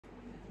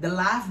The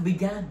life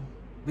began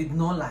with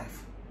no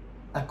life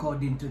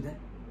according to the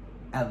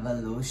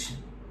evolution.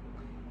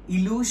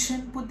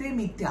 Illusion pute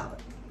mithyawa.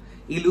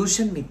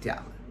 Illusion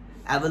mithyawa.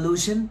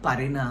 Evolution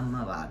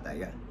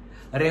parinamavadaya.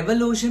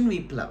 Revolution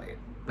viplava.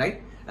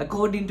 Right?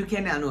 According to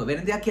Ken Anu.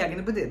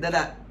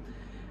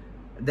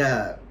 The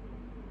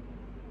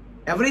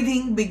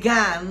everything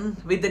began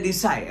with the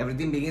desire.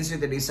 Everything begins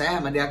with the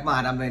desire.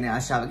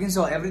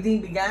 So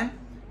everything began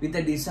with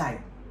the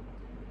desire.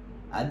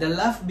 The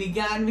love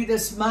began with a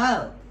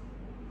smile.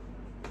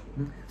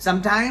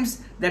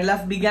 Sometimes that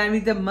love began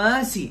with a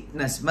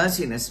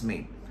mercifulness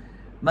made.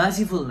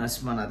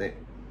 Mercifulness manade.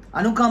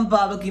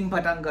 Anukampavakim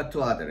patangattu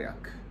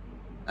adarayak.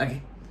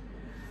 Okay.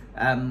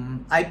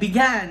 I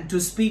began to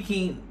speak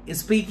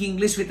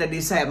English with a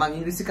desire. Mang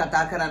English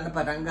kata karanna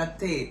patan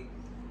gatte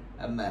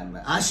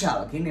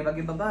ආශාවකින් ඒ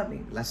වගේ බබා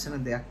ලස්සන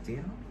දෙයක්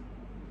තියෙනවා.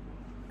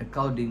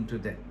 According to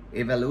the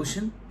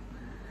evolution,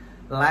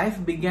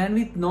 life began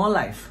with no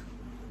life.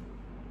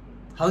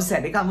 How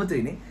sad එක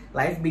අමුතුයිනේ.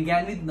 Life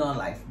began with no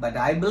life, but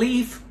I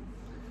believe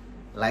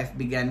life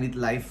began with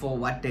life for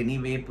what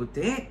anyway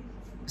පුතේ.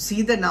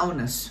 See the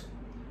nowness.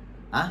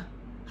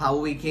 How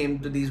we came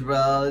to this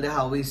world,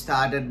 how we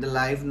started the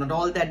life, not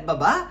all that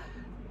baba.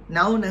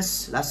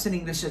 Nowness, ලස්සන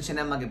ඉංග්‍රීසි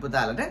වචනයක් මගේ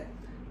පුතාලට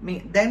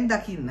මේ දැන්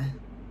දකින්න.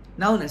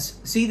 Nowness.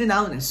 See the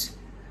nowness.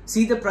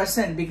 See the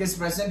present, because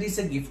present is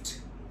a gift.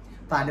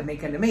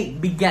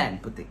 Began,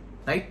 puti.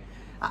 Right?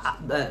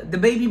 The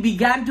baby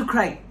began to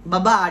cry.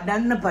 Baba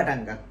adanna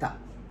patangatta.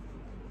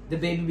 The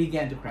baby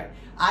began to cry.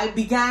 I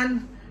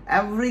began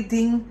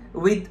everything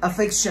with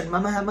affection.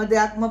 Mama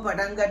hamadeyakma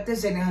patangatte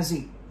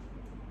senahasi.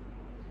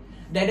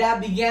 Dada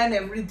began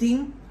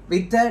everything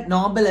with a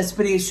noble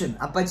aspiration.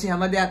 Appachi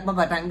hamadeyakma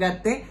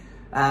patangatte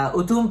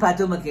utum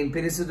patumakin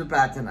pirisudu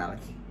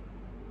prathanavakin.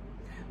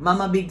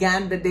 Mama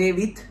began the day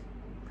with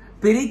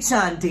Pirit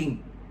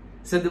chanting.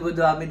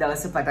 Sudubudu ami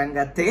dawasa patan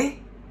gatte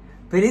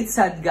Pirit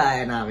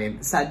sadgayanaven.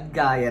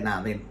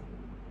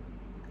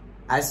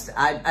 As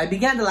I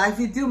began the life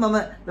with you,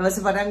 Mama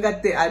dawasa patan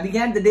gatte. I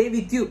began the day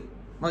with you.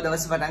 Mama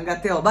dawasa patan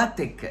gatte obat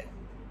ekka.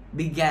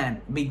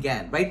 Began,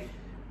 right?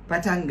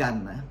 Patan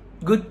ganna.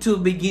 Good to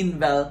begin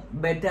well,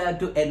 better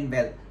to end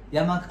well.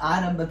 Yamak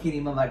ආරම්භ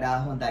කිරීම වඩා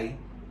හොඳයි.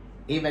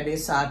 ඒ වැඩේ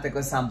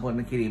සාර්ථකව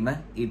සම්පූර්ණ කිරීම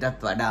ඊටත්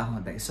වඩා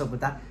හොඳයි. So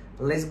පුතා,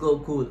 let's go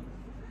cool.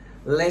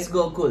 Let's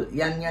go cool.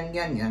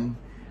 Yang.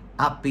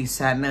 Api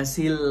sana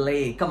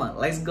sile. Come on,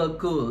 let's go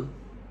cool.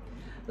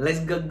 Let's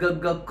go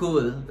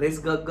cool. Let's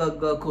go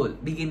cool.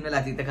 Begin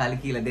wala tita kali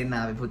kila din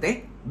nawe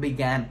pute.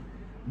 Began.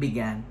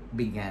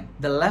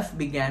 The love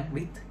began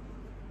with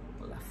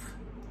love.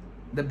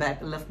 The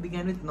bad love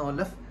began with no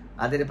love.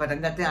 Adare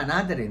patangatte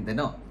anadarinda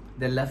no.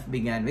 The love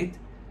began with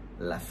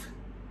love.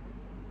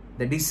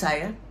 The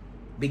desire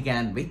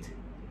began with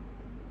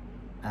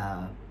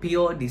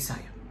pure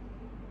desire.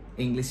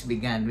 English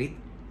began with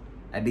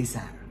a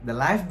desire. The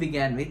life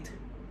began with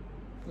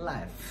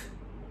life.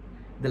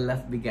 The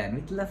love began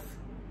with love.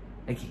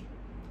 Okay.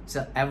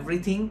 So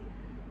everything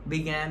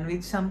began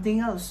with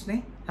something else.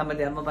 Ne?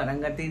 Hamadiyama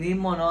parangatini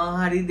monawa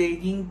hari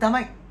dekin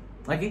tamai.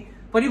 Okay.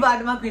 Podi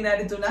paadamak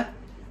winadi tunak.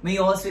 May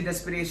all sweet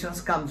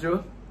aspirations come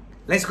true.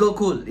 Let's go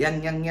cool.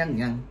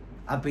 Yang.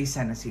 Api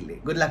sana sile.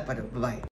 Good luck, Padu. Bye-bye.